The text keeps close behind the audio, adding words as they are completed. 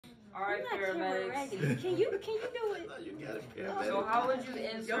All right, paramedics. Can you do it? No, you got it, paramedic. So how would you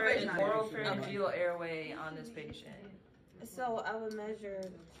insert an oropharyngeal airway on this patient? So I would measure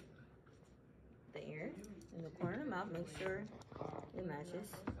the air in the corner of the mouth, make sure it matches.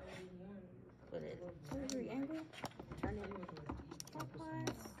 Put it 2-degree angle, turn it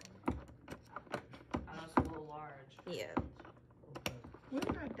clockwise. I know it's a little large. Yeah. When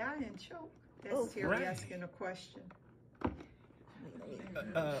I die and choke, that's Terry asking a question.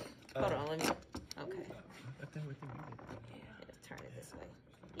 Hold on, let me. Okay. Turn it this way.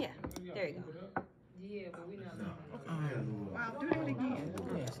 Yeah, there you go. Yeah, but we not. Wow, do that again.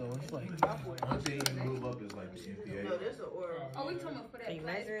 Yeah, so it's like one thing you move up is like the NPA. No, there's an oral. Oh, we talking about for that Can you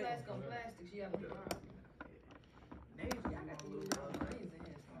measure it? plastic on plastic. She have a problem. There you go.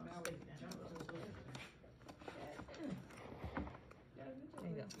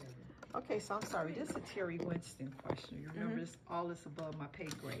 Okay, so I'm sorry. This is a Terry Winston question. You remember this? All this above my pay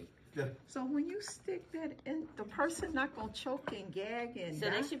grade. Yeah. So when you stick that in, the person not gonna choke and gag and So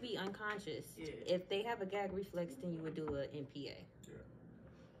die? they should be unconscious. If they have a gag reflex, then you would do an NPA.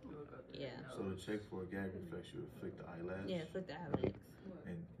 Yeah. So to check for a gag reflex, you would flick the eyelash. Yeah, flick the eyelids.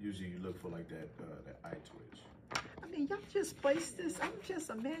 And usually you look for like that eye twitch. I mean, y'all just place this. I'm just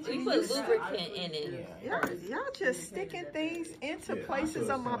imagining. We put lubricant in it. Y'all just sticking things into Yeah, places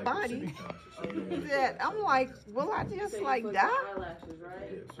so on my it's not like body you're semi-conscious. that I'm like, will I just like die? Eyelashes, right?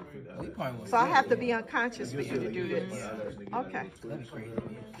 Yeah, so flick the eyelash. So I have to be unconscious for you to do this. Eyelash, nigga, Okay. twitch.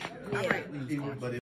 All right. But